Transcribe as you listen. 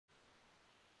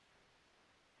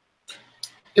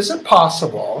Is it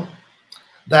possible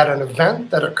that an event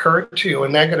that occurred to you, a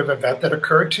negative event that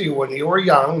occurred to you when you were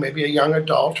young, maybe a young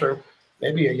adult or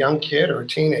maybe a young kid or a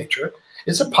teenager,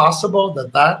 is it possible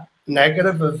that that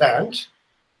negative event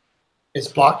is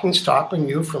blocking, stopping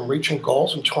you from reaching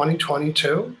goals in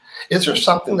 2022? Is there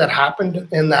something that happened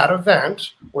in that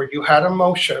event where you had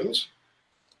emotions,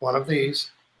 one of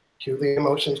these, cue the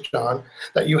emotions, John,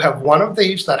 that you have one of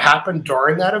these that happened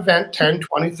during that event 10,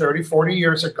 20, 30, 40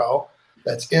 years ago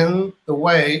that's in the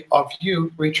way of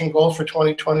you reaching goals for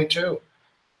 2022?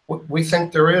 We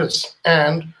think there is,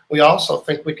 and we also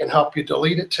think we can help you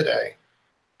delete it today.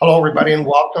 Hello, everybody, and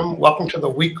welcome. Welcome to the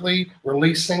weekly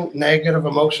Releasing Negative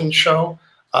Emotions show.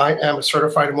 I am a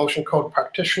certified emotion code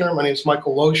practitioner. My name is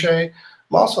Michael Loge. I'm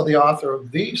also the author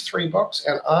of these 3 books,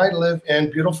 and I live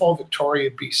in beautiful Victoria,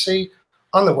 BC,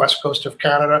 on the west coast of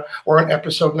Canada. We're on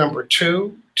episode number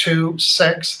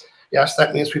 226. Yes,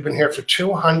 that means we've been here for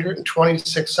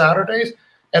 226 Saturdays.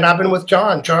 And I've been with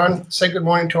John. John, say good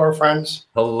morning to our friends.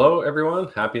 Hello, everyone.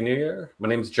 Happy New Year. My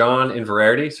name is John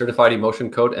Inverarity, certified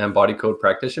emotion code and body code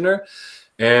practitioner,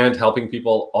 and helping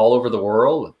people all over the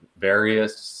world,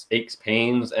 various aches,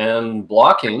 pains, and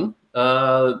blocking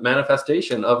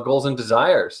manifestation of goals and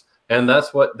desires. And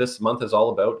that's what this month is all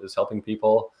about, is helping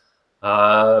people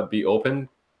be open,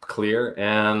 clear,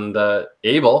 and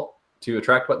able to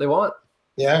attract what they want.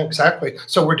 Yeah, exactly.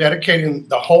 So we're dedicating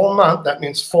the whole month. That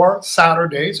means 4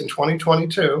 Saturdays in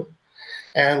 2022.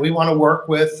 And we want to work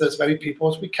with as many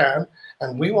people as we can.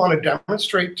 And we want to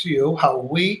demonstrate to you how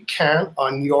we can,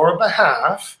 on your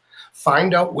behalf,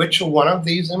 find out which one of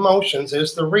these emotions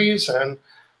is the reason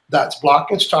that's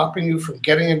blocking, stopping you from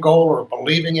getting a goal or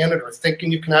believing in it or thinking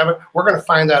you can have it. We're going to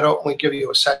find that out when we give you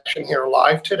a session here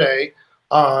live today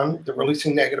on the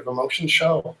Releasing Negative Emotions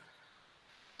show.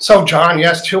 So, John,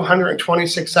 yes,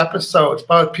 226 episodes,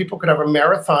 but people could have a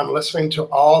marathon listening to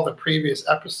all the previous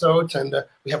episodes. And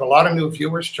we have a lot of new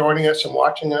viewers joining us and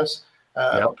watching us,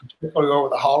 particularly over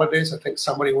the holidays. I think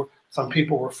some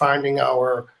people were finding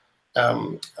our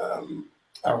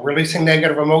Releasing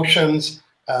Negative Emotions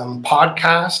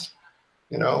podcast,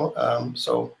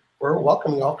 so we're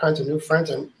welcoming all kinds of new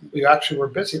friends. And we actually were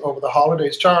busy over the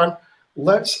holidays. John,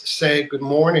 let's say good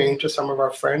morning to some of our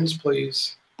friends,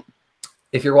 please.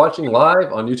 If you're watching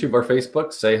live on YouTube or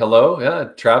Facebook, say hello. Yeah,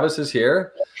 Travis is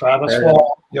here. Travis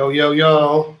Wall. Yo, yo,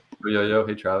 yo. Yo, yo.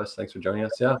 Hey, Travis. Thanks for joining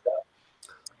us. Yeah.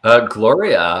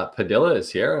 Gloria Padilla is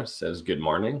here. Says good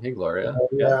morning. Hey, Gloria.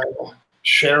 Yeah.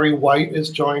 Sherry White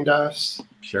has joined us.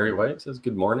 Sherry White says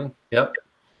good morning. Yep.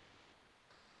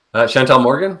 Chantel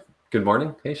Morgan. Good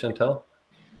morning. Hey, Chantel.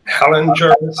 Helen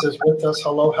Jervis is with us.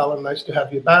 Hello, Helen. Nice to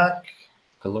have you back.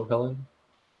 Hello, Helen.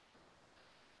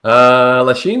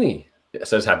 Lashini. It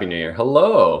says Happy New Year.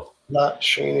 Hello.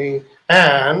 Lashini.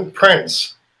 And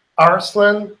Prince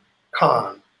Arslan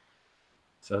Khan.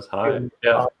 Says hi.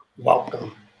 Yeah.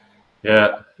 Welcome.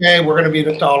 Yeah. Okay, we're going to be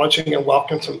acknowledging and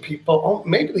welcome some people. Oh,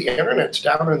 maybe the internet's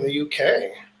down in the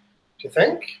UK. Do you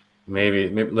think? Maybe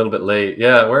a little bit late.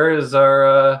 Yeah. Where's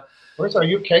our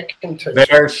UK contingent?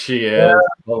 There she is.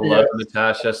 Hello,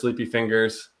 Natasha. Sleepy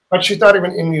fingers. But she's not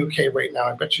even in the UK right now.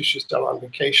 I bet you she's still on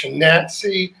vacation.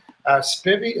 Nancy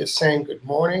Spivey is saying good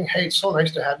morning. Hey, it's so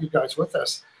nice to have you guys with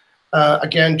us.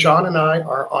 Again, John and I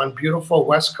are on beautiful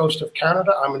west coast of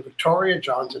Canada. I'm in Victoria.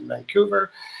 John's in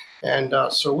Vancouver. And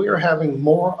so we are having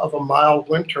more of a mild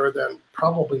winter than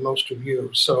probably most of you.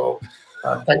 So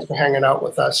thanks for hanging out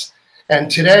with us.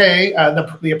 And today,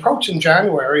 the approach in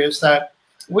January is that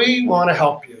we want to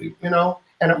help you,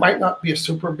 and it might not be a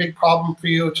super big problem for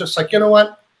you. It's just like, you know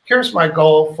what? Here's my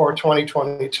goal for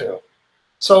 2022.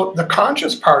 So the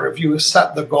conscious part of you is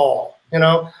set the goal.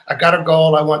 I got a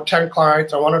goal. I want 10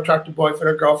 clients. I want to attract a boyfriend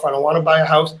or girlfriend. I want to buy a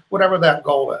house, whatever that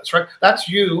goal is, right? That's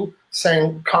you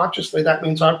saying consciously. That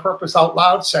means on purpose, out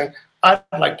loud, saying, I'd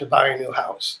like to buy a new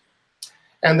house.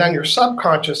 And then your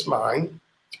subconscious mind,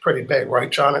 it's pretty big,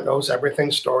 right, John? It knows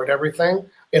everything, stored everything,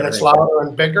 and it's louder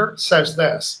and bigger, says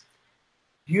this.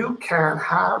 You can't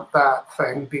have that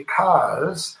thing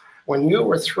because when you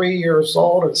were 3 years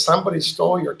old and somebody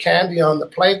stole your candy on the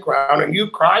playground and you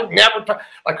cried,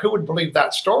 like who would believe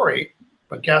that story?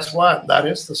 But guess what? That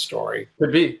is the story.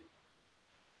 Could be.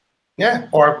 Yeah,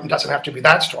 or it doesn't have to be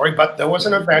that story, but there was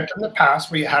an event in the past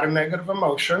where you had a negative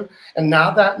emotion, and now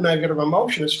that negative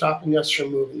emotion is stopping us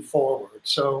from moving forward.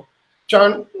 So,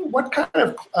 John, what kind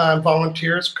of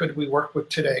volunteers could we work with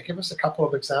today? Give us a couple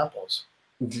of examples.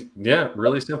 Yeah,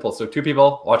 really simple. So 2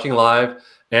 people watching live,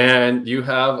 and you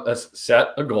have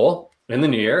set a goal in the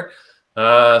new year,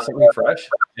 something fresh,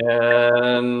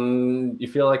 and you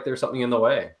feel like there's something in the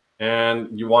way,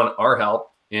 and you want our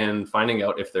help in finding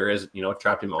out if there is, you know,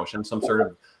 trapped emotion,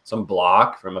 some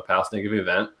block from a past negative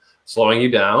event, slowing you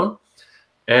down.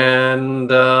 And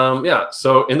yeah,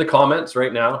 so in the comments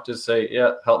right now, just say,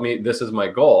 yeah, help me. This is my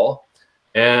goal,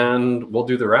 and we'll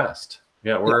do the rest.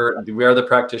 Yeah, we are the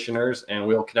practitioners, and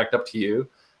we'll connect up to you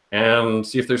and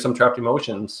see if there's some trapped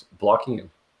emotions blocking you.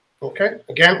 Okay.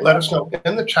 Again, let us know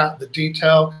in the chat the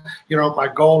detail. You know, my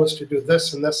goal is to do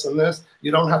this and this and this.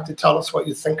 You don't have to tell us what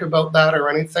you think about that or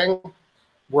anything.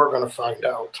 We're going to find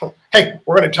out. Hey,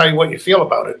 we're going to tell you what you feel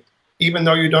about it, even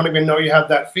though you don't even know you have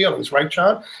that feelings, right,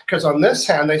 John? Because on this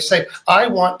hand, they say, I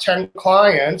want 10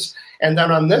 clients. And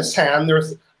then on this hand,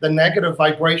 there's the negative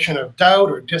vibration of doubt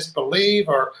or disbelief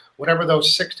or whatever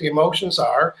those 60 emotions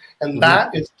are. And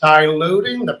that is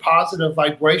diluting the positive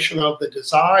vibration of the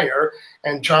desire.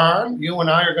 And John, you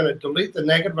and I are going to delete the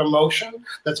negative emotion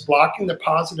that's blocking the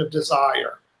positive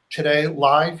desire today,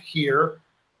 live here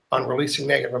on Releasing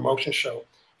Negative Emotion Show.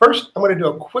 First, I'm going to do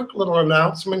a quick little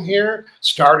announcement here.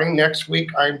 Starting next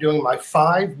week, I'm doing my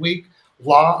 5-week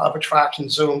Law of Attraction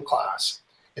Zoom class.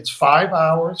 It's 5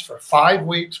 hours for 5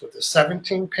 weeks with a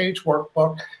 17-page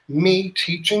workbook, me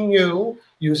teaching you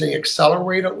using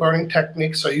accelerated learning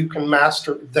techniques so you can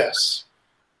master this.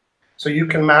 So you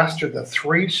can master the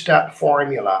 3-step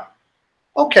formula.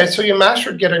 Okay, so you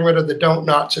mastered getting rid of the don't,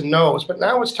 nots, and no's, but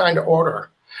now it's time to order.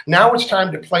 Now it's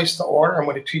time to place the order. I'm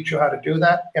going to teach you how to do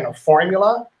that in a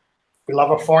formula. We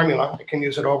love a formula. I can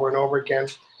use it over and over again.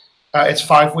 It's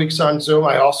 5 weeks on Zoom.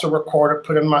 I also record it,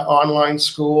 put it in my online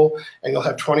school, and you'll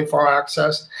have 24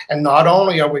 access. And not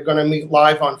only are we going to meet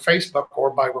live on Facebook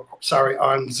or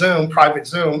on Zoom, private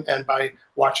Zoom, and by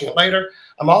watching it later,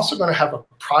 I'm also going to have a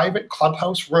private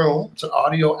Clubhouse room. It's an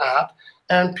audio app.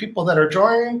 And people that are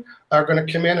joining are going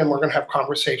to come in and we're going to have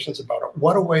conversations about it.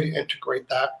 What a way to integrate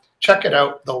that. Check it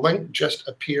out. The link just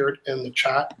appeared in the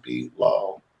chat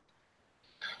below.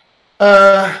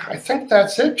 I think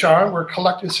that's it, John. We're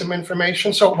collecting some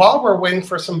information. So while we're waiting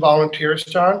for some volunteers,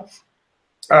 John,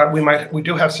 we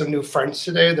do have some new friends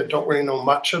today that don't really know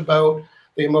much about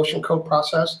the emotion code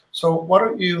process. So why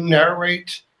don't you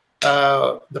narrate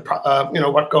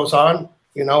what goes on?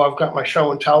 You know, I've got my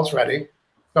show and tells ready.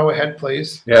 Go ahead,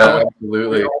 please. Yeah,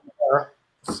 absolutely.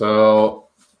 So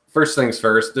first things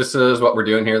first, this is what we're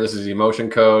doing here. This is the emotion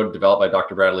code developed by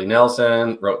Dr. Bradley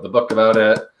Nelson, wrote the book about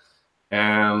it.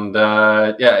 And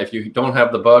yeah, if you don't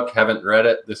have the book, haven't read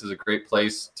it, this is a great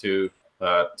place to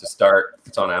start.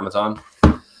 It's on Amazon.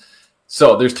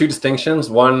 So there's 2 distinctions.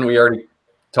 One we already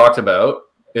talked about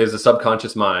is the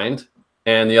subconscious mind,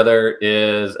 and the other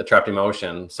is a trapped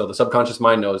emotion. So the subconscious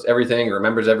mind knows everything,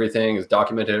 remembers everything, has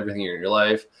documented everything in your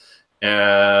life.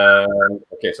 And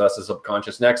okay, so that's the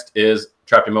subconscious. Next is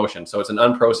trapped emotion. So it's an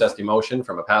unprocessed emotion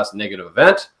from a past negative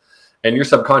event, and your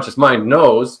subconscious mind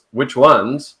knows which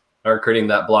ones are creating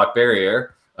that block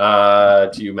barrier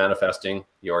to you manifesting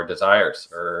your desires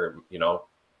or, you know,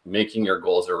 making your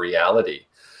goals a reality.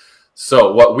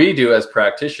 So what we do as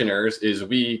practitioners is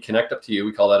we connect up to you.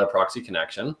 We call that a proxy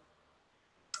connection.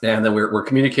 And then we're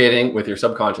communicating with your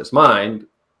subconscious mind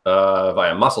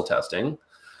via muscle testing.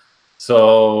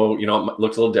 So, you know, it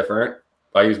looks a little different.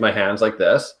 I use my hands like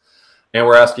this, and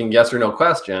we're asking yes or no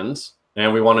questions.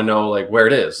 And we want to know like where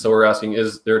it is. So we're asking,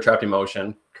 is there a trapped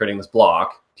emotion creating this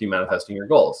block to you manifesting your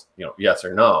goals? You know, yes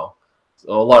or no. So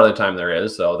a lot of the time there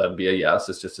is, so that'd be a yes.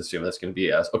 Let's just assume that's going to be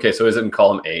a yes. Okay, so is it in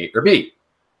column A or B?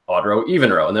 Odd row,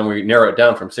 even row. And then we narrow it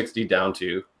down from 60 down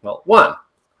to, well, 1.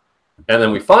 And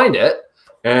then we find it,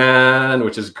 and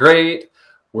which is great.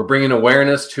 We're bringing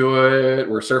awareness to it.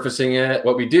 We're surfacing it.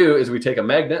 What we do is we take a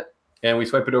magnet and we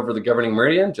swipe it over the governing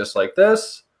meridian, just like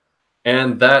this.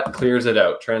 And that clears it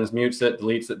out, transmutes it,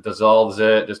 deletes it, dissolves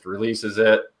it, just releases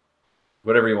it,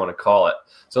 whatever you want to call it.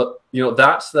 So, you know,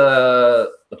 that's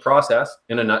the process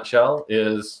in a nutshell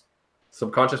is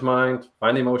subconscious mind,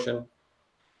 find the emotion,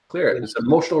 clear it. It's an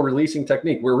emotional releasing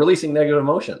technique. We're releasing negative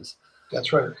emotions.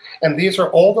 That's right. And these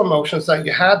are old emotions that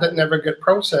you had that never get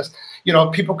processed. You know,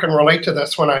 people can relate to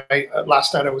this. When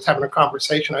last night I was having a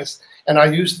conversation and I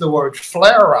used the word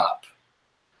flare up.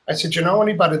 I said, you know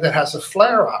anybody that has a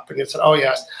flare up? And he said, oh,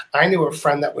 yes. I knew a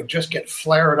friend that would just get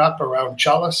flared up around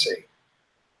jealousy.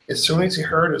 As soon as he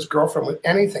heard his girlfriend with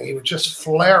anything, he would just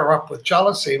flare up with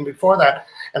jealousy. And before that,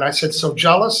 and I said, so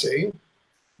jealousy,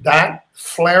 that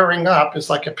flaring up is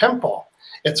like a pimple.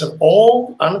 It's an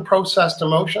old, unprocessed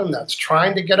emotion that's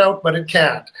trying to get out, but it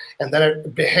can't. And then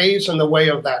it behaves in the way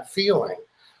of that feeling.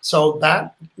 So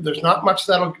that there's not much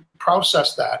that'll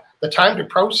process that. The time to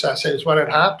process it is when it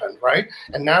happened, right?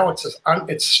 And now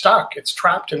it's stuck. It's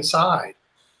trapped inside.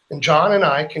 And John and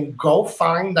I can go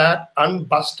find that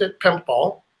unbusted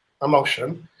pimple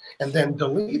emotion and then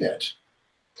delete it.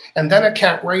 And then it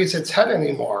can't raise its head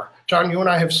anymore. John, you and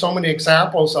I have so many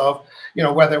examples of,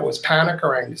 whether it was panic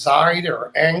or anxiety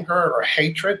or anger or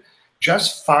hatred,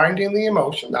 just finding the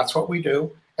emotion, that's what we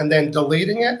do, and then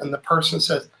deleting it, and the person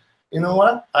says, you know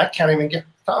what, I can't even get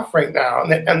it off right now.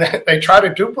 And they try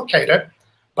to duplicate it,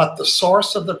 but the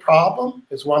source of the problem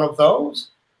is one of those,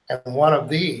 and one of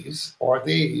these, or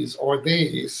these, or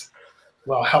these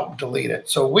will help delete it.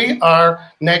 So we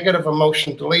are negative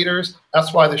emotion deleters.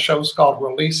 That's why the show's called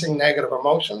Releasing Negative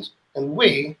Emotions, and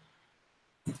we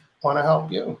want to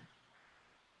help you.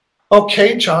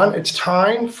 Okay, John, it's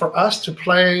time for us to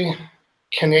play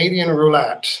Canadian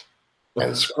roulette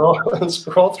and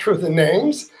scroll through the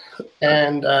names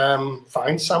and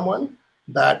find someone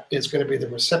that is going to be the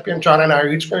recipient. John and I are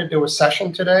each going to do a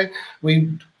session today.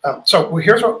 Here's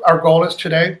what our goal is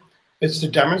today, is to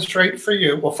demonstrate for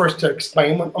you, well, first to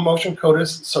explain what emotion code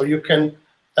is so you can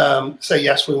say,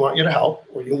 yes, we want you to help,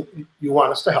 or you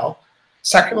want us to help.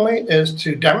 Secondly is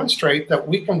to demonstrate that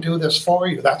we can do this for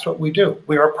you. That's what we do.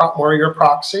 We're your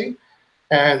proxy.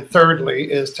 And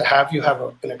thirdly is to have you have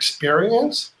an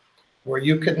experience where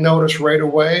you could notice right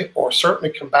away, or certainly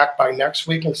come back by next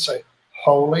week and say,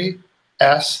 holy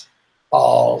S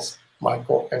balls,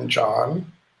 Michael and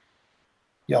John.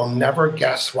 You'll never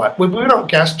guess what. We don't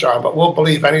guess, John, but we'll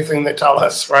believe anything they tell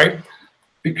us, right?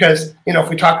 Because, if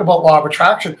we talk about law of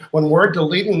attraction, when we're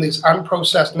deleting these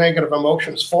unprocessed negative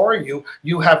emotions for you,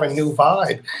 you have a new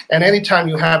vibe. And anytime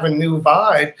you have a new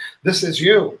vibe, this is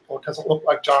you. Well, it doesn't look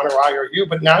like John or I or you,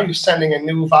 but now you're sending a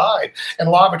new vibe.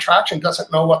 And law of attraction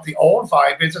doesn't know what the old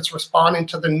vibe is. It's responding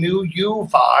to the new you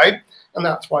vibe. And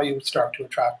that's why you would start to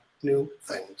attract new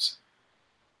things.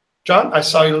 John, I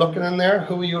saw you looking in there.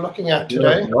 Who are you looking at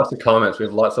today? Lots of comments. We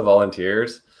have lots of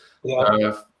volunteers.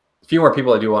 Yeah. A few more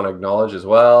people I do want to acknowledge as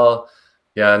well.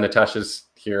 Yeah, Natasha's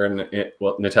here,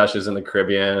 Natasha's in the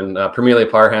Caribbean. Permelia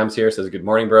Parham's here, says, good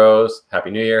morning, bros. Happy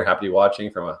New Year. Happy to be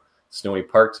watching from a snowy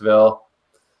Parksville.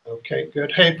 Okay,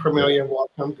 good. Hey, Permelia,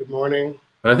 welcome. Good morning.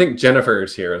 And I think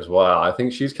Jennifer's here as well. I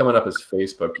think she's coming up as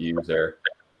Facebook user.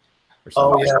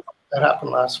 Oh, yeah. That happened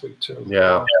last week, too.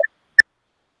 Yeah.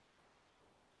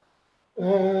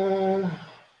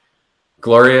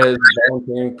 Gloria is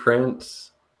volunteering. Prince.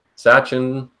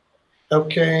 Sachin.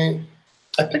 Okay.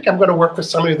 I think I'm going to work with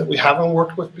somebody that we haven't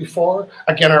worked with before.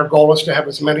 Again, our goal is to have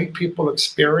as many people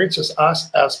experience as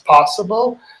us as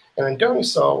possible. And in doing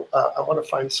so, I want to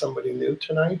find somebody new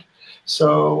tonight.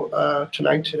 So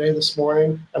today, this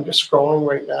morning, I'm just scrolling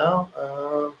right now.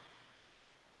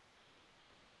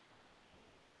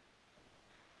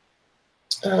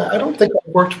 I don't think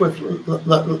I've worked with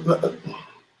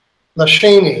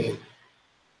Lashini.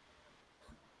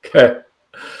 Okay.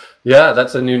 Yeah,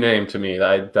 that's a new name to me.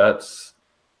 That's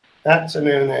a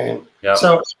new name. Yeah.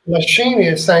 So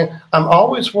Lashini is saying, I'm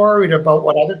always worried about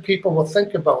what other people will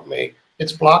think about me.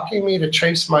 It's blocking me to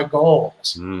chase my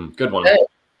goals. Good one. Okay.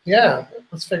 Yeah,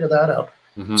 let's figure that out.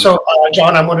 So,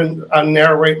 John, I'm going to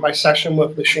narrate my session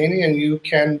with Lashini, and you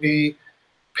can be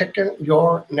picking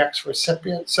your next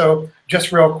recipient. So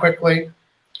just real quickly,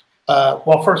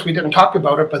 well, first, we didn't talk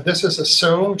about it, but this is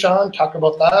assumed, John. Talk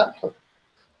about that.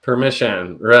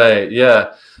 Permission, right?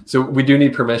 Yeah. So we do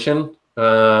need permission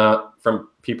from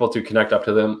people to connect up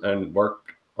to them and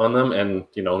work on them, and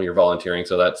you're volunteering,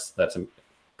 so that's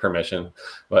permission.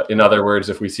 But in other words,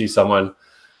 if we see someone,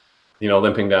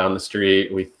 limping down the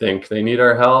street, we think they need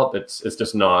our help. It's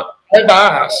just not. I've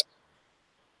asked.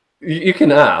 You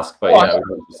can ask, but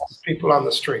people on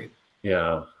the street.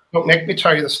 Yeah. Don't make me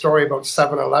tell you the story about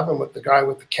 7-Eleven with the guy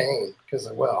with the cane, because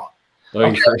I will.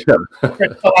 Okay.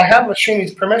 So I have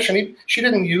Lashini's permission. She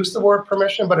didn't use the word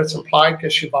permission, but it's implied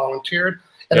because she volunteered.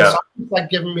 And it's almost like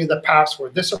giving me the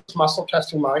password. This is muscle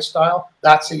testing my style.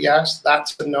 That's a yes.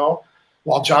 That's a no.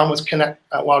 While John was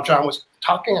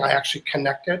talking, I actually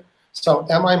connected. So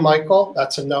am I Michael?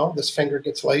 That's a no. This finger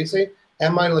gets lazy.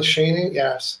 Am I Lashini?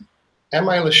 Yes. Am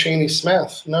I Lashini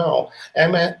Smith? No.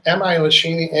 Am I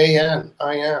Lashini A.N.?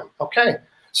 I am. Okay.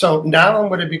 So now I'm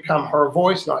going to become her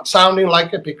voice, not sounding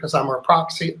like it because I'm her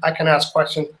proxy. I can ask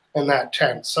questions in that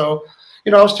tense. So,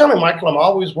 I was telling Michael, I'm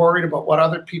always worried about what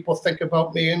other people think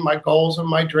about me and my goals and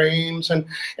my dreams. And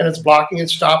it's blocking and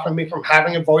stopping me from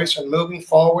having a voice and moving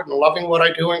forward and loving what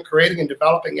I do and creating and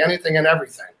developing anything and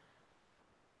everything.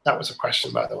 That was a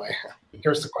question, by the way.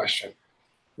 Here's the question.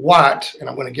 What, and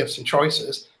I'm going to give some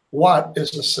choices, what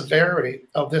is the severity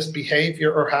of this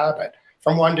behavior or habit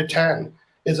from 1 to 10?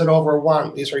 Is it over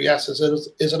 1? These are yeses.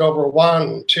 Is it over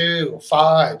 1, 2,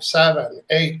 5, 7,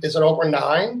 8? Is it over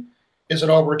 9? Is it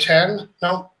over 10?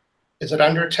 No. Is it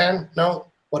under 10? No.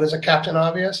 What is it, Captain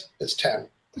Obvious? It's 10.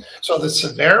 So the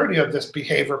severity of this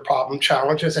behavior problem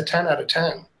challenge is a 10 out of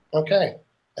 10. Okay,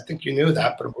 I think you knew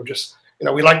that, but we're just,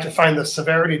 we like to find the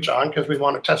severity, John, because we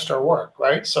want to test our work,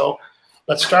 right? So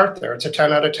let's start there. It's a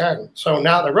 10 out of 10. So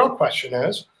now the real question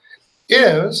is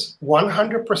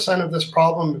 100% of this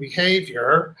problem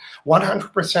behavior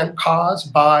 100%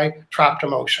 caused by trapped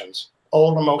emotions?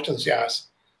 Old emotions, yes.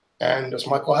 And does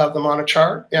Michael have them on a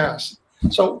chart? Yes.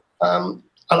 So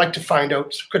I like to find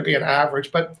out, could be an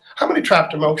average, but how many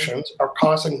trapped emotions are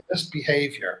causing this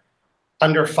behavior?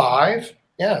 Under 5?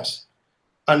 Yes.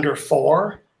 Under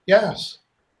 4? Yes.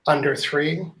 Under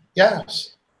 3?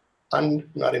 Yes. I'm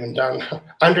not even done.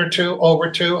 Under 2,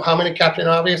 over 2. How many, Captain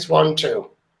Obvious? 1, 2.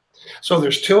 So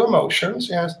there's 2 emotions,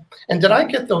 yes. And did I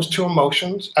get those 2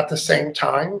 emotions at the same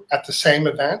time, at the same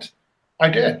event? I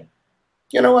did.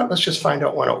 You know what? Let's just find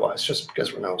out when it was, just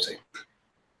because we're nosy.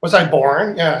 Was I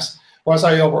born? Yes. Was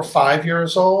I over 5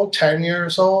 years old, 10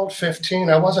 years old, 15?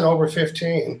 I wasn't over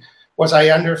 15. Was I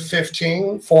under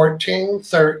 15, 14,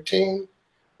 13?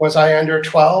 Was I under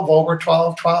 12, over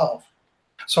 12, 12?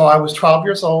 So I was 12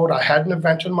 years old. I had an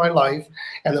event in my life,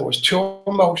 and there was 2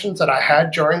 emotions that I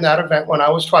had during that event when I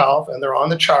was 12, and they're on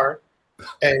the chart.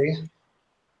 A,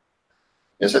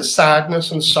 is it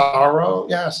sadness and sorrow?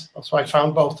 Yes. So I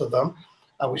found both of them.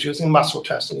 I was using muscle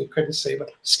testing. You couldn't see,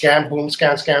 but scan, boom,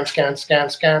 scan, scan, scan, scan,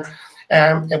 scan.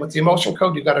 And with the emotion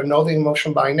code, you got to know the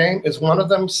emotion by name. Is one of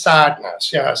them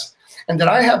sadness? Yes. And did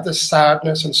I have this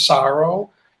sadness and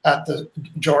sorrow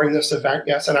during this event?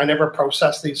 Yes. And I never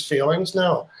processed these feelings?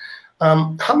 No.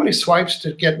 How many swipes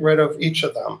to get rid of each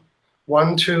of them?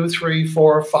 1, 2, 3,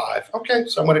 4, 5. Okay,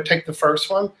 so I'm going to take the first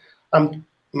one.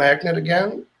 Magnet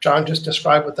again. John just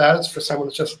described what that is for someone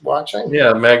that's just watching.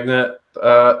 Yeah, magnet.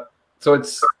 So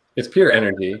it's pure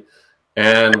energy,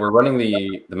 and we're running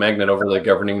the magnet over the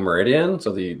governing meridian,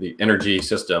 so the energy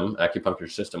system, acupuncture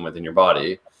system within your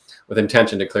body, with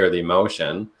intention to clear the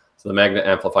emotion. So the magnet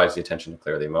amplifies the intention to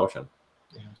clear the emotion.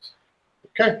 Yes.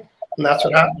 Okay, and that's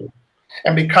what happened.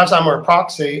 And because I'm her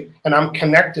proxy and I'm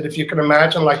connected, if you can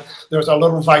imagine, like there's a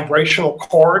little vibrational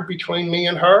cord between me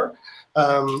and her,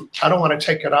 I don't want to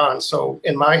take it on. So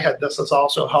in my head, this is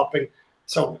also helping.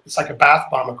 So it's like a bath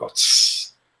bomb. It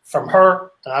goes from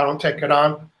her, and I don't take it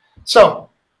on. So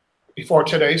before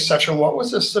today's session, what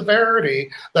was the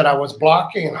severity that I was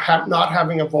blocking and not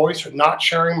having a voice, or not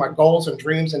sharing my goals and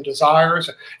dreams and desires,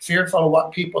 and fearful of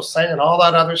what people say and all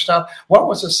that other stuff? What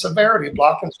was the severity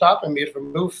blocking, stopping me to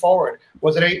move forward?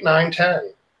 Was it 8, 9,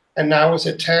 10? And now is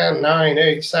it 10, 9,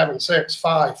 8, 7, 6,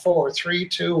 5, 4, 3,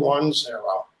 2, 1,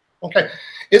 0? Okay.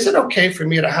 Is it okay for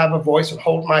me to have a voice and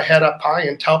hold my head up high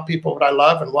and tell people what I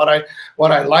love and what I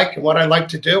like and what I like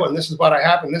to do, and this is what I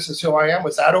have and this is who I am?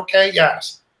 Was that okay?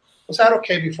 Yes. Was that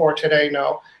okay before today?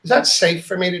 No. Is that safe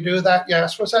for me to do that?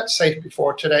 Yes. Was that safe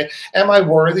before today? Am I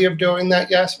worthy of doing that?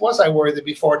 Yes. Was I worthy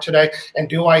before today? And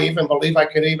do I even believe I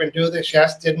could even do this?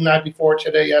 Yes. Didn't I before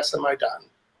today? Yes. Am I done?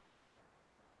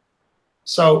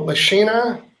 So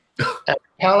Lashina and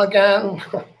Callaghan,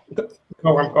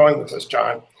 where I'm going with this,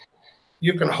 John.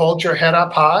 You can hold your head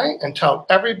up high and tell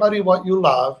everybody what you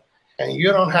love, and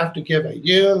you don't have to give a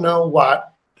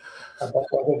you-know-what about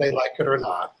whether they like it or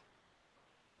not.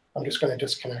 I'm just going to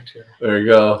disconnect here. There you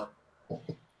go.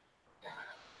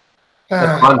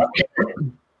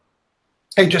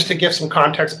 Hey, just to give some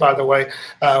context, by the way,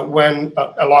 when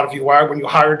a lot of you when you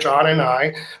hire John and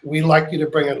I, we like you to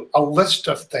bring a list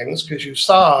of things, because you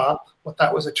saw what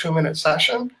that was, a 2-minute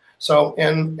session. So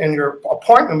in your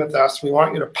appointment with us, we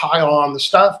want you to pile on the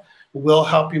stuff. We'll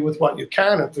help you with what you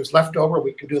can. If there's leftover,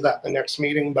 we can do that in the next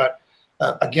meeting. But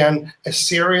again, as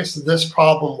serious as this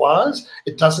problem was,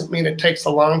 it doesn't mean it takes a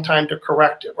long time to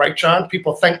correct it. Right, John?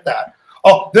 People think that.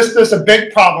 Oh, this is a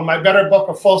big problem. I better book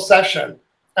a full session.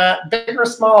 Big or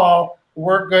small,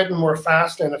 we're good and we're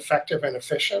fast and effective and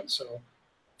efficient. So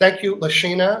thank you,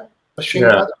 Lashina.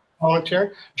 Yeah. Volunteering.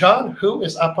 John, who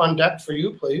is up on deck for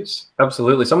you, please?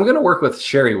 Absolutely. So I'm going to work with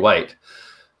Sherry White.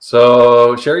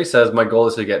 So Sherry says, my goal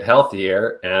is to get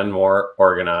healthier and more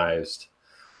organized.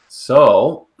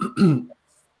 So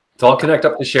I'll connect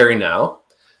up to Sherry now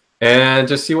and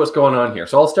just see what's going on here.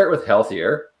 So I'll start with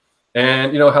healthier.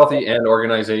 And, healthy and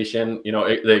organization,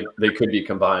 they could be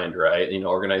combined, right?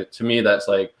 Organized, to me, that's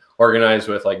like organized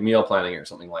with like meal planning or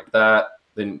something like that.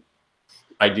 Then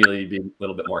ideally be a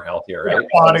little bit more healthier, right?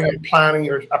 Plotting and planning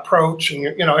your approach and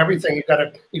everything. You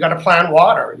got to plan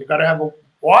water. You got to have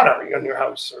water in your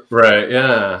house. Right.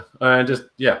 Yeah.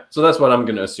 So that's what I'm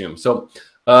going to assume. So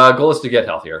goal is to get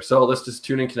healthier. So let's just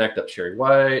tune and connect up Sherry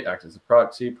White, act as a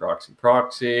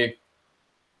proxy.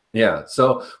 Yeah.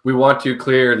 So we want to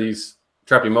clear these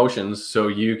trapped emotions so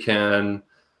you can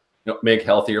make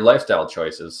healthier lifestyle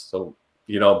choices. So,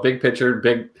 big picture,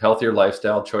 big healthier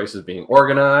lifestyle choices being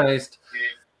organized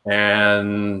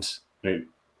and,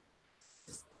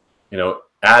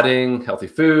 adding healthy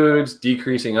foods,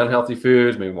 decreasing unhealthy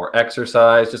foods, maybe more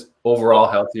exercise, just overall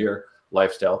healthier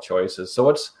lifestyle choices. So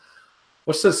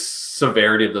what's the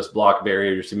severity of this block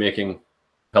barrier to making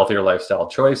healthier lifestyle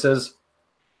choices?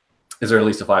 Is there at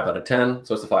least a 5 out of 10?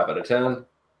 So it's a 5 out of 10.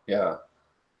 Yeah.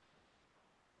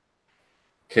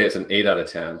 Okay, it's an 8 out of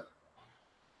 10.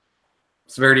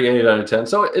 Severity 8 out of 10.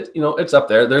 So it's up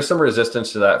there. There's some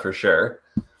resistance to that for sure.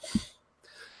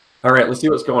 All right, let's see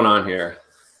what's going on here.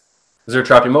 Is there a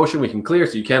trapped emotion we can clear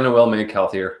so you can and will make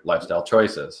healthier lifestyle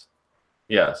choices?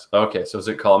 Yes. Okay, so is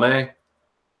it column A?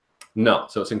 No.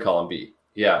 So it's in column B.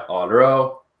 Yeah. Odd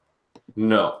row?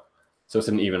 No. So it's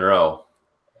an even row.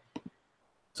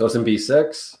 So it's in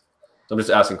B6. So I'm just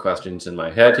asking questions in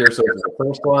my head here. So it's the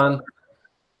first one.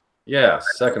 Yeah.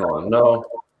 Second one. No.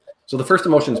 So the first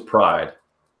emotion is pride.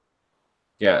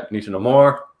 Yeah. Need to know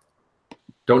more?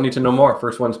 Don't need to know more.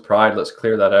 First one's pride. Let's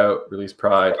clear that out. Release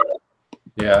pride.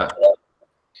 Yeah.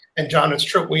 And John, it's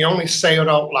true. We only say it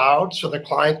out loud so the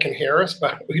client can hear us,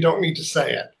 but we don't need to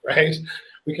say it, right?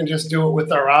 We can just do it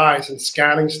with our eyes and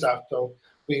scanning stuff. So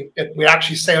we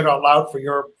actually say it out loud for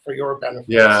your benefit.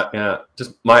 Yeah.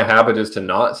 Just my habit is to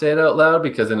not say it out loud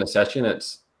because in a session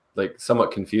it's like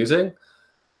somewhat confusing.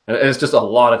 And it's just a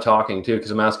lot of talking too,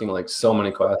 because I'm asking like so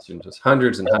many questions, just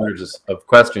hundreds and hundreds of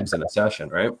questions in a session,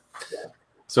 right? Yeah.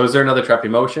 So is there another trapped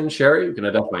emotion, Sherry? You can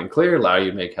identify and clear, allow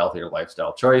you to make healthier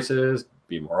lifestyle choices,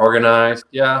 be more organized.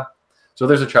 Yeah. So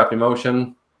there's a trapped emotion.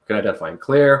 You can identify and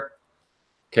clear.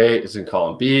 Okay, it's in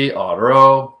column B, odd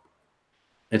row.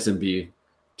 It's in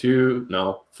B2,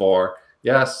 no. 4,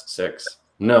 yes. 6,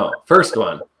 no. First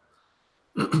one,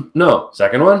 no.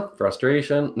 Second one,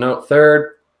 frustration, no.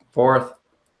 Third, fourth,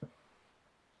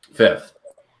 fifth.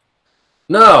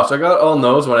 No, so I got all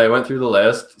no's when I went through the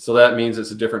list. So that means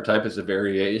it's a different type. It's a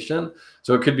variation.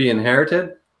 So it could be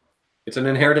inherited. It's an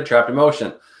inherited trapped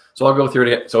emotion. So I'll go through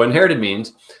it again. So inherited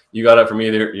means you got it from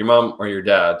either your mom or your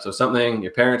dad. So something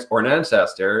your parents or an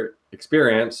ancestor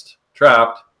experienced,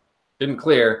 trapped, didn't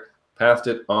clear, passed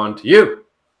it on to you.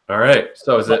 All right.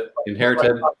 So is it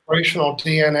inherited? Operational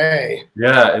DNA.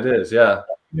 Yeah, it is. Yeah.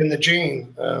 In the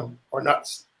gene, or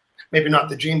not. Maybe not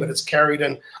the gene, but it's carried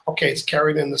in. Okay, it's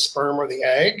carried in the sperm or the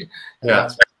egg, and yeah,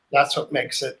 that's what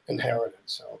makes it inherited.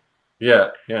 So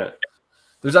yeah.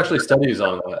 There's actually studies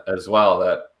on that as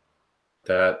well.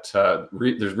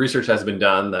 There's research has been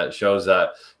done that shows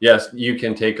that yes, you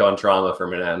can take on trauma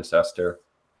from an ancestor.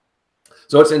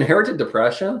 So it's inherited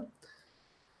depression,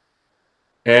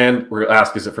 and we're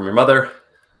asked, is it from your mother?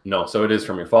 No. So it is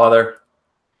from your father.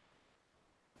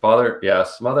 Father,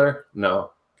 yes. Mother,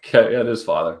 no. Okay, it is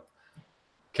father.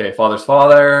 Okay, father's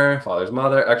father, father's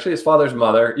mother. Actually, it's father's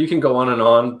mother. You can go on and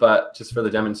on, but just for the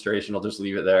demonstration, I'll just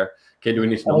leave it there. Okay, do we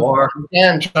need to know more?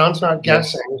 And John's not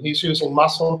guessing. He's using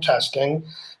muscle testing,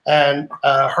 and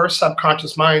her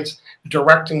subconscious mind's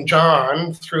directing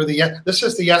John through this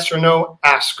is the yes or no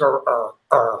asker,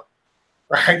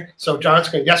 right? So John's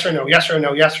going yes or no, yes or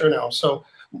no, yes or no. So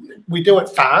we do it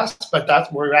fast,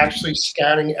 but we're actually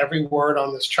scanning every word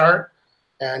on this chart.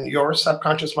 And your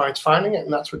subconscious mind's finding it,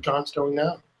 and that's what John's doing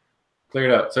now.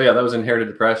 Cleared out. So yeah, that was inherited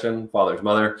depression, father's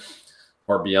mother,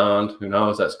 or beyond. Who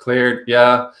knows? That's cleared.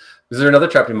 Yeah. Is there another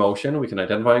trapped emotion we can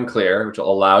identify and clear, which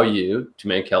will allow you to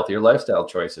make healthier lifestyle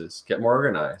choices, get more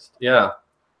organized? Yeah.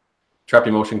 Trapped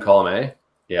emotion, column A.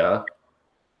 Yeah.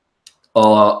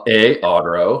 A, odd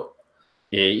row.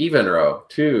 A, even row.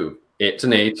 2. It's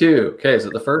an A2. Okay, is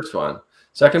it the first one?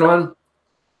 Second one?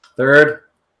 Third?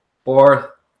 Fourth?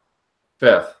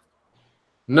 Fifth?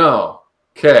 No.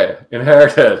 Okay.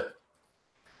 Inherited.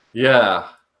 Yeah.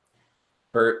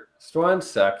 First one,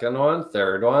 second one,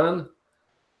 third one,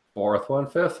 fourth one,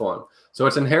 fifth one. So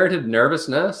it's inherited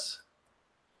nervousness.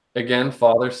 Again,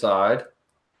 father's side.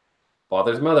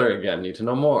 Father's mother again. Need to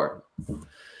know more.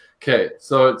 Okay.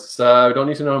 So it's we don't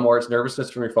need to know more. It's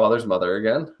nervousness from your father's mother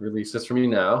again. Release this from you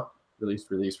now. Release,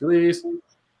 release, release.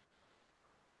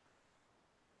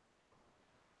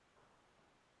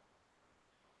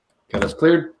 Okay, that's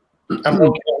cleared. I'm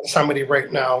looking at somebody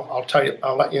right now.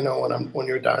 I'll let you know when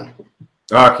you're done.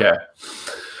 Okay.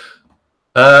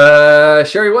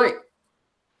 Sherry White.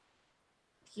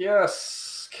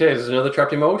 Yes. Okay, there's another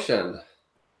trapped emotion.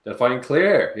 Identifying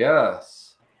clear.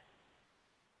 Yes.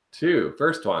 2.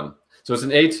 First one. So it's an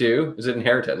A2. Is it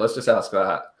inherited? Let's just ask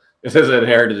that. Is it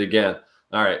inherited again?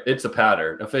 All right. It's a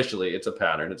pattern. Officially, it's a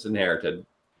pattern. It's inherited.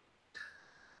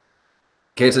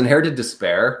 Okay, it's inherited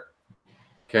despair.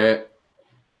 Okay.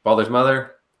 Father's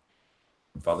mother.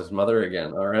 Father's mother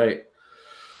again. All right.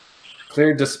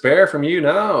 Clear despair from you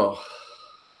now.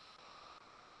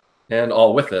 And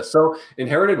all with this. So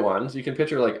inherited ones, you can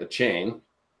picture like a chain,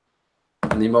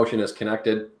 and the emotion is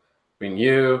connected between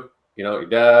you, your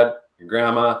dad, your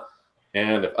grandma,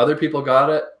 and if other people got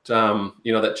it,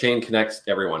 that chain connects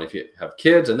everyone. If you have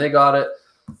kids and they got it,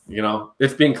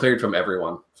 it's being cleared from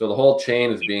everyone. So the whole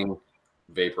chain is being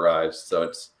vaporized. So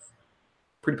it's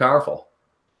pretty powerful.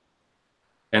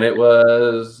 And it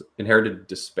was inherited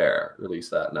despair. Release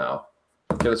that now.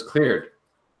 It was cleared.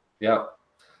 Yeah.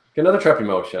 Get another trap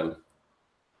emotion.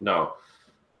 No.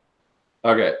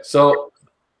 Okay, so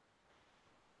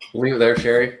leave it there,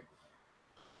 Sherry.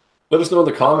 Let us know in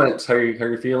the comments how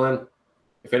you're feeling.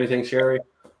 If anything, Sherry.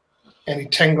 Any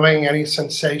tingling, any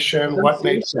sensation, what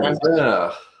makes sense?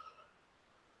 Yeah.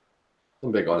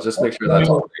 Some big ones. Just make sure that's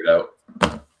all figured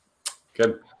out.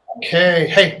 Good. Okay.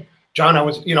 Hey, John,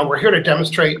 we're here to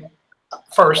demonstrate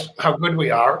first how good we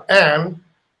are, and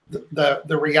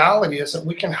the reality is that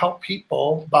we can help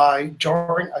people by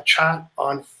joining a chat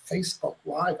on Facebook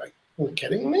Live. Are you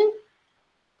kidding me?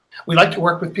 We like to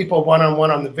work with people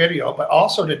one-on-one on the video, but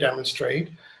also to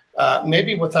demonstrate,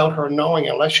 maybe without her knowing,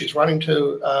 unless she's running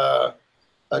to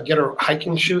get her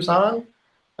hiking shoes on.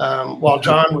 While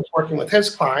John was working with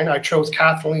his client, I chose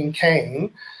Kathleen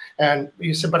Kane. And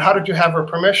you said, but how did you have her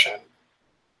permission?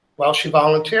 Well, she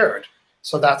volunteered.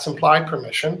 So that's implied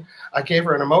permission. I gave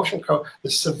her an emotion code.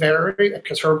 The severity,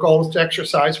 because her goal is to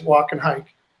exercise, walk, and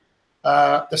hike.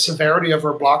 The severity of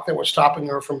her block that was stopping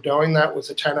her from doing that was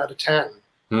a 10 out of 10.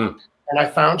 And I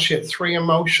found she had 3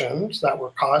 emotions that were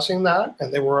causing that,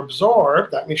 and they were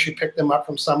absorbed. That means she picked them up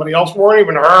from somebody else, weren't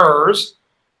even hers,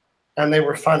 and they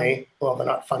were funny. Well, they're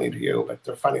not funny to you, but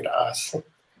they're funny to us.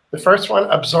 The first one,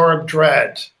 absorbed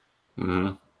dread.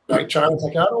 Right, John was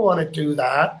like, I don't want to do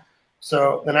that.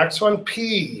 So the next one,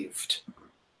 peeved.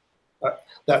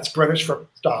 That's British for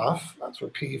stuff. That's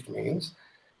what peeved means.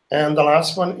 And the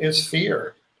last one is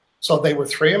fear. So they were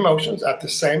 3 emotions at the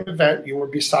same event. You were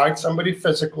beside somebody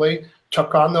physically,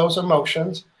 took on those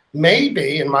emotions.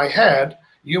 Maybe in my head,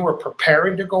 you were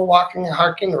preparing to go walking and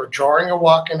hiking or drawing a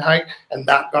walk and hike, and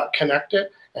that got connected.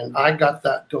 And I got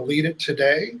that deleted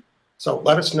today. So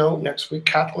let us know next week.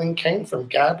 Kathleen Kane from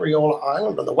Gabriola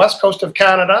Island on the west coast of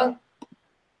Canada.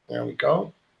 There we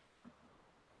go.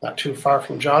 Not too far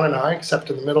from John and I, except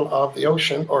in the middle of the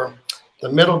ocean, or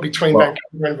the middle between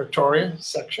Vancouver and Victoria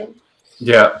section.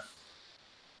 Yeah.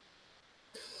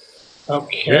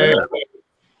 Okay. Yeah.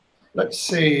 Let's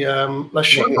see.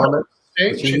 Lasheen,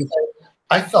 she said,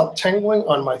 I felt tingling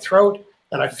on my throat,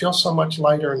 and I feel so much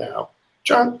lighter now.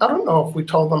 John, I don't know if we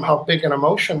told them how big an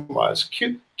emotion was.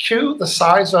 Cue the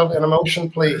size of an emotion,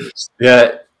 please.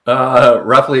 Yeah.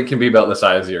 Roughly, it can be about the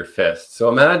size of your fist. So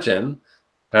imagine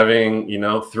having,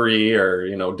 3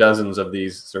 or, dozens of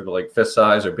these sort of like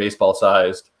fist-sized or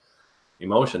baseball-sized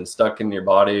emotions stuck in your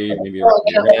body, maybe your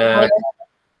neck.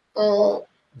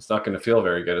 It's not going to feel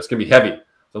very good. It's going to be heavy.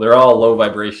 So they're all low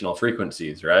vibrational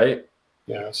frequencies, right?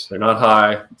 Yes. They're not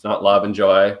high. It's not love and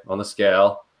joy on the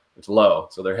scale. It's low.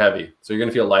 So they're heavy. So you're going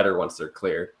to feel lighter once they're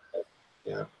cleared.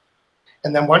 Yeah.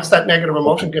 And then once that negative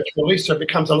emotion gets released, it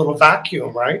becomes a little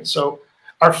vacuum, right? So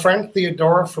our friend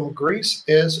Theodora from Greece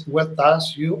is with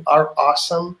us. You are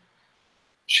awesome.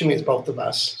 She means both of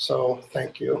us. So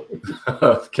thank you.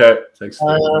 Okay. Thanks.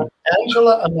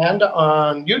 Angela Amanda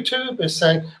on YouTube is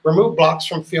saying, remove blocks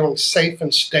from feeling safe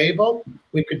and stable.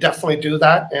 We could definitely do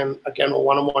that. And again, a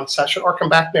one-on-one session, or come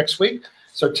back next week.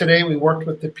 So today we worked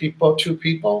with 2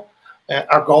 people.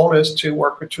 Our goal is to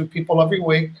work with 2 people every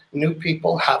week, new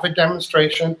people, have a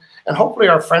demonstration, and hopefully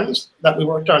our friends that we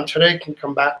worked on today can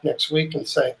come back next week and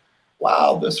say,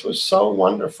 wow, this was so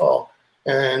wonderful.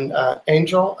 And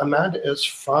Angel Amanda is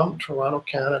from Toronto,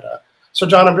 Canada. So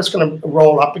John, I'm just going to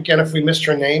roll up again. If we missed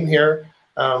your name here,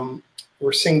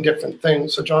 we're seeing different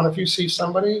things. So John, if you see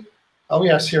somebody, oh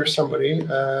yes, here's somebody.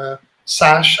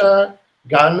 Sasha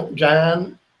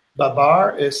Jan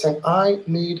Babar is saying, I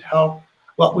need help.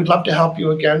 Well, we'd love to help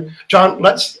you again. John,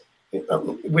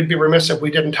 we'd be remiss if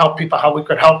we didn't tell people how we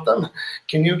could help them.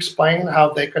 Can you explain how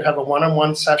they could have a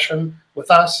one-on-one session with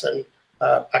us and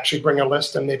actually bring a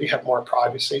list and maybe have more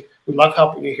privacy? We love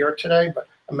helping you here today, but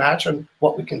imagine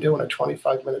what we can do in a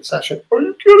 25-minute session. Are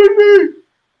you kidding me?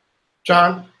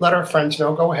 John, let our friends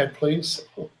know. Go ahead, please.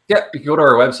 Yeah, you can go to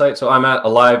our website. So I'm at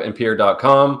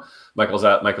aliveandpeer.com. Michael's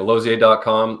at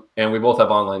michaellozier.com, and we both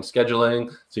have online scheduling,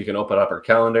 so you can open up our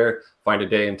calendar, find a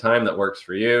day and time that works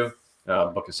for you,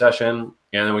 book a session,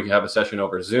 and then we can have a session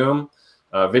over Zoom,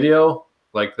 video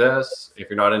like this. If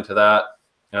you're not into that,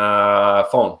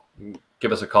 phone,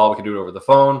 give us a call. We can do it over the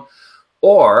phone,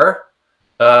 or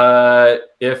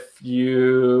If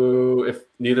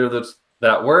neither of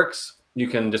that works, you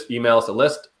can just email us a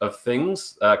list of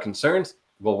things, concerns.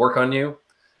 We'll work on you.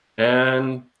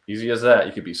 And easy as that.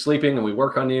 You could be sleeping and we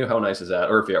work on you. How nice is that?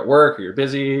 Or if you're at work or you're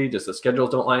busy, just the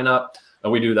schedules don't line up.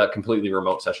 And we do that completely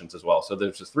remote sessions as well. So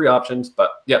there's just 3 options.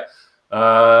 But yeah,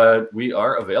 we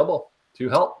are available to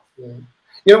help. Yeah.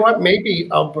 You know what? Maybe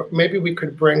we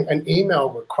could bring an email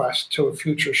request to a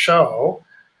future show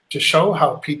to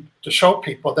show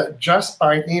people that just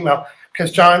by email.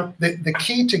 Because John, the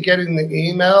key to getting the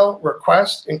email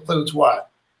request includes what?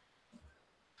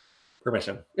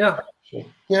 Permission. Yeah.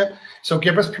 Yeah. So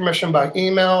give us permission by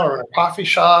email or in a coffee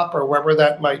shop or wherever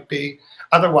that might be.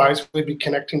 Otherwise, we'd be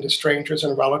connecting to strangers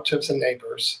and relatives and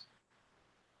neighbors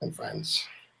and friends.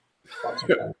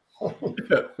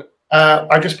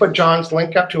 I just put John's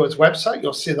link up to his website.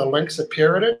 You'll see the links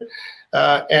appear at it.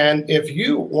 And if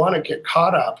you want to get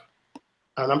caught up,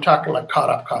 and I'm talking like caught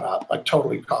up, like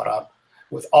totally caught up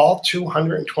with all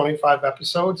 225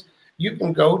 episodes, you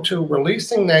can go to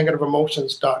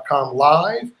releasingnegativeemotions.com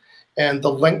live, and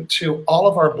the link to all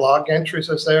of our blog entries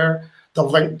is there. The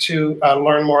link to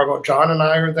learn more about John and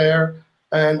I are there.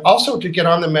 And also to get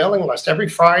on the mailing list every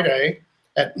Friday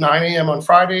at 9 a.m. on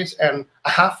Fridays and a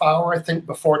half hour, I think,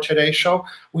 before today's show,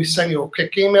 we send you a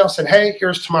quick email saying, hey,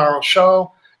 here's tomorrow's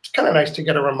show. It's kind of nice to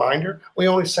get a reminder. We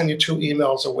only send you 2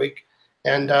 emails a week,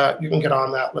 and you can get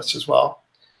on that list as well.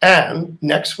 And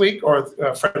next week, or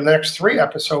for the next 3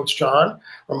 episodes, John,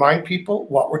 remind people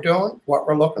what we're doing, what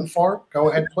we're looking for. Go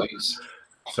ahead, please.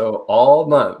 So all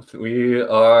month, we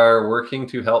are working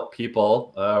to help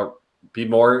people be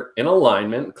more in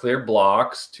alignment, clear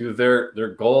blocks to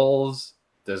their goals,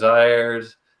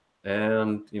 desires,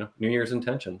 and New Year's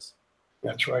intentions.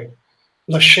 That's right.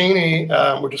 Lashini,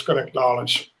 we're just going to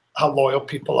acknowledge how loyal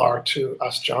people are to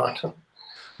us, John.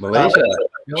 Malaysia.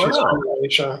 She's from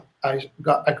Malaysia. I'm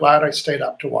glad I stayed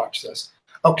up to watch this.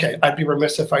 Okay, I'd be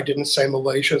remiss if I didn't say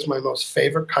Malaysia is my most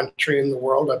favorite country in the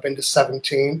world. I've been to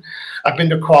 17. I've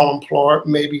been to Kuala Lumpur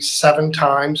maybe 7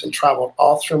 times and traveled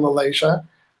all through Malaysia.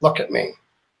 Look at me.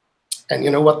 And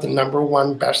you know what the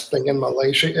 #1 best thing in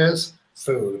Malaysia is?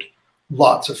 Food.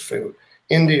 Lots of food.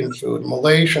 Indian food,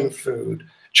 Malaysian food,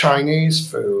 Chinese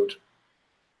food.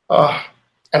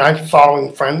 And I'm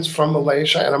following friends from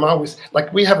Malaysia, and I'm always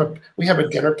like, we have a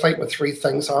dinner plate with 3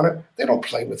 things on it. They don't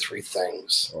play with 3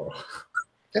 things. Oh.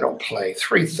 They don't play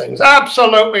 3 things.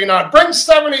 Absolutely not. Bring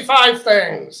 75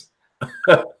 things.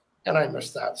 And I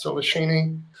miss that. So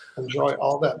Lashini, enjoy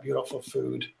all that beautiful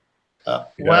food.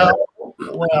 Well,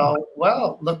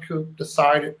 look who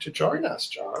decided to join us,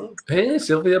 John. Hey,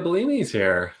 Sylvia Bellini's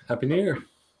here. Happy New Year.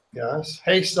 Yes.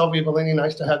 Hey, Sylvia Bellini,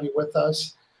 nice to have you with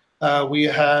us. We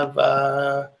have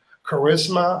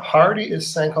Charisma Hardy is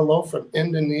saying hello from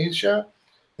Indonesia.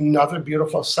 Another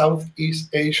beautiful Southeast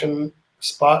Asian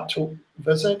spot to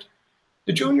visit.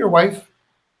 Did you and your wife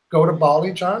go to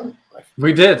Bali, John?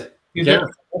 We did. You did?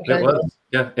 Okay. It was.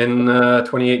 Yeah, in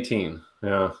 2018.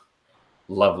 Yeah.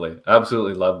 Lovely.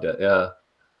 Absolutely loved it. Yeah.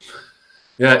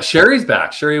 Yeah, Sherry's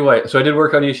back. Sherry White. So I did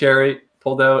work on you, Sherry.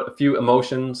 Pulled out a few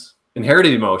emotions,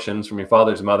 inherited emotions from your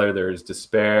father's mother. There's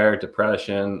despair,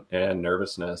 depression, and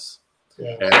nervousness.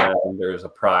 Yeah. And there's a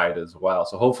pride as well.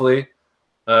 So hopefully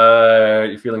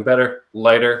you're feeling better,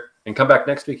 lighter, and come back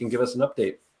next week and give us an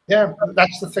update. Yeah,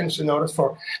 that's the things to notice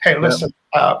for. Hey, listen,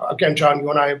 again, John, you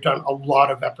and I have done a lot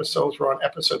of episodes. We're on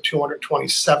episode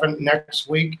 227 next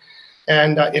week.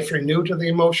 And if you're new to the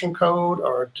emotion code,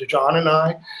 or to John and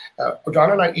I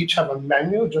each have a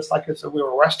menu, just like as if we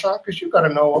were a restaurant, because you've got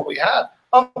to know what we have.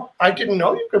 Oh, I didn't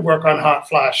know you could work on hot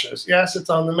flashes. Yes, it's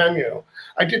on the menu.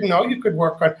 I didn't know you could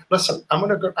work on. Listen,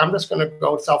 I'm just gonna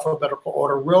go in alphabetical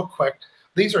order real quick.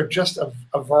 These are just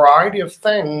a variety of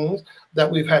things that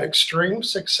we've had extreme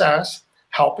success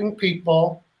helping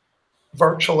people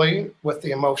virtually with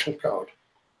the emotion code.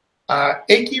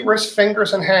 Achy wrist,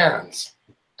 fingers, and hands.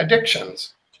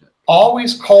 Addictions.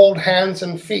 Always cold hands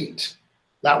and feet.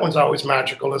 That one's always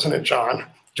magical, isn't it, John?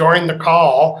 During the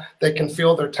call, they can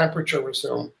feel their temperature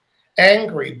resume.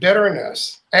 Angry,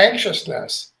 bitterness,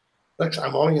 anxiousness. Look,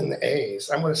 I'm only in the A's.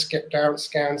 I'm going to skip down,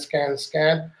 scan.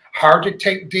 Hard to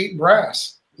take deep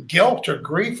breaths. Guilt or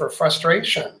grief or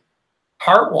frustration.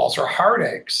 Heart walls or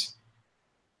heartaches.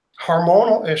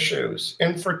 Hormonal issues,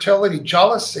 infertility,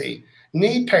 jealousy,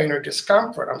 knee pain or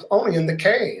discomfort. I'm only in the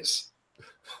K's.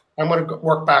 I'm going to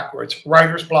work backwards.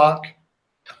 Writer's block,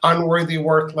 unworthy,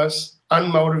 worthless,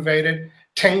 unmotivated,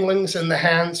 tinglings in the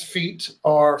hands, feet,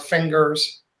 or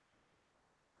fingers,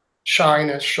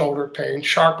 shyness, shoulder pain,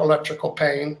 sharp electrical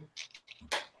pain.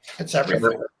 It's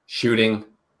everything. Shooting,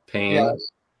 pain. Yes.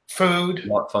 Food.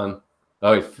 Not fun.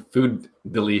 Oh, food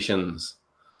deletions.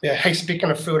 Yeah. Hey,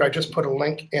 speaking of food, I just put a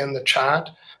link in the chat.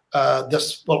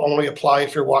 This will only apply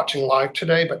if you're watching live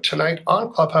today, but tonight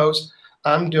on Clubhouse,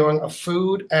 I'm doing a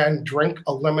food and drink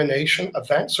elimination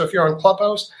event. So if you're on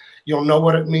Clubhouse, you'll know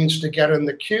what it means to get in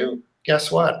the queue.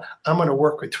 Guess what? I'm going to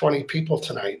work with 20 people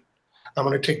tonight. I'm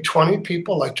going to take 20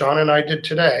 people like John and I did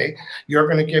today. You're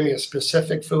going to give me a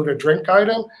specific food or drink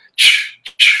item.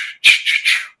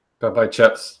 Bye-bye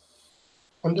chips.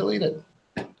 And delete it.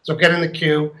 So get in the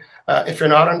queue. If you're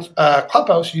not on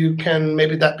Clubhouse, you can,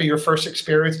 maybe that be your first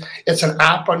experience. It's an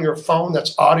app on your phone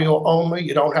that's audio only.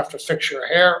 You don't have to fix your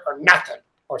hair or nothing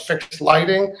or fix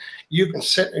lighting. You can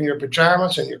sit in your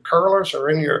pajamas and your curlers or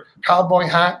in your cowboy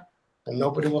hat and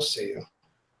nobody will see you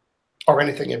or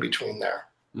anything in between there.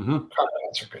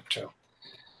 Comments are good too.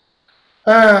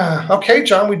 Okay,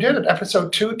 John, we did it.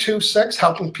 Episode 226,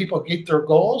 helping people get their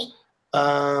goals.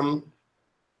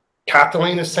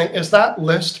 Kathleen is saying, is that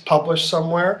list published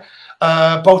somewhere?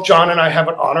 Both John and I have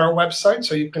it on our website,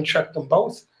 so you can check them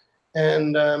both.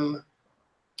 And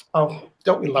oh,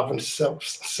 don't we love when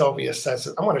Sylvia says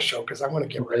it? I want to show because I want to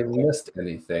get rid of it. I missed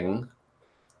anything.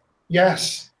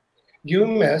 Yes, you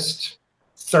missed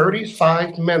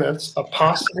 35 minutes of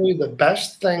possibly the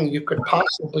best thing you could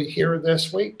possibly hear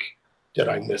this week. Did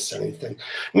I miss anything?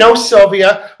 No,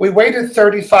 Sylvia, we waited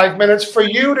 35 minutes for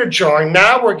you to join.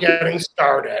 Now we're getting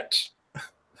started.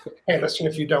 Hey, listen,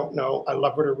 if you don't know, I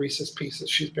love her to Reese's Pieces.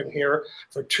 She's been here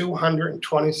for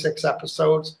 226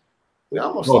 episodes. We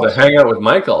almost the Hangout with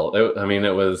Michael. It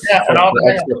was and all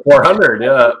the extra 400,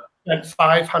 yeah. And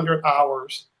 500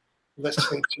 hours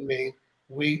listening to me.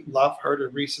 We love her to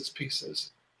Reese's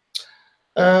Pieces.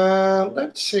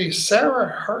 Let's see.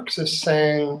 Sarah Herx is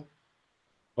saying...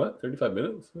 What, 35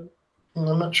 minutes?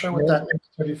 I'm not sure what that means,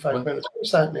 35 minutes. What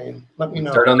does that mean? Let me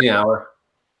know. Start on the hour.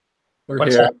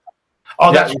 What's that?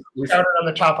 Oh, yeah, we started on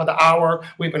the top of the hour.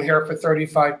 We've been here for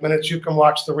 35 minutes. You can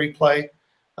watch the replay.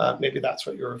 Maybe that's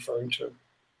what you're referring to.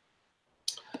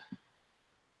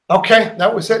 Okay,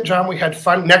 that was it, John. We had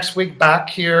fun. Next week, back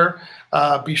here.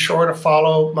 Be sure to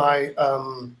follow my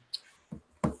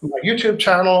YouTube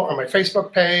channel or my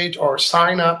Facebook page or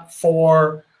sign up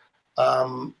for...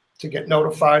 to get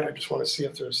notified. I just want to see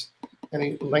if there's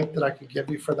any link that I could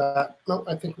give you for that. No,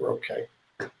 I think we're okay.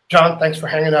 John, thanks for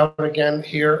hanging out again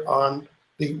here on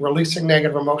the Releasing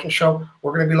Negative Emotion Show.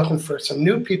 We're going to be looking for some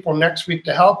new people next week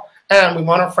to help. And we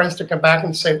want our friends to come back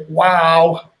and say,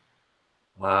 wow.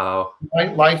 Wow.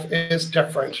 My life is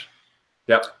different.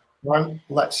 Yep.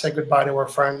 Let's say goodbye to our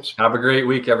friends. Have a great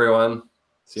week, everyone.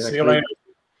 See you later.